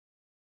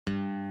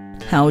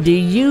How do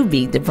you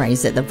beat the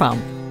price at the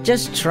pump?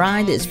 Just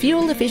try this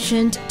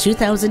fuel-efficient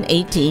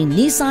 2018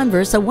 Nissan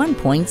Versa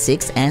 1.6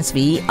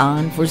 SV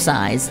on for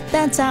size.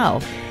 That's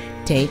how.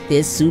 Take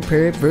this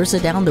superb Versa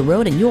down the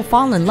road and you'll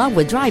fall in love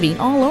with driving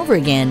all over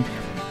again.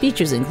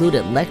 Features include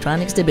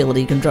electronic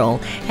stability control,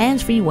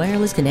 hands-free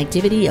wireless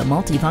connectivity, a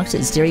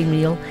multifunction steering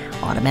wheel,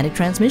 automatic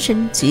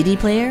transmission, CD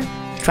player,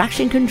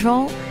 traction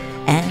control,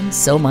 and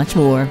so much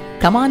more.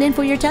 Come on in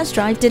for your test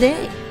drive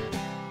today.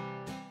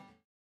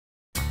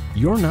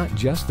 You're not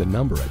just a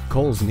number at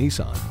Cowles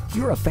Nissan.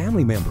 You're a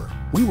family member.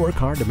 We work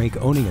hard to make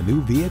owning a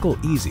new vehicle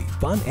easy,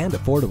 fun, and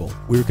affordable.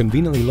 We're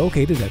conveniently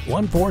located at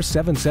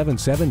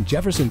 14777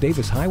 Jefferson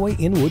Davis Highway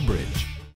in Woodbridge.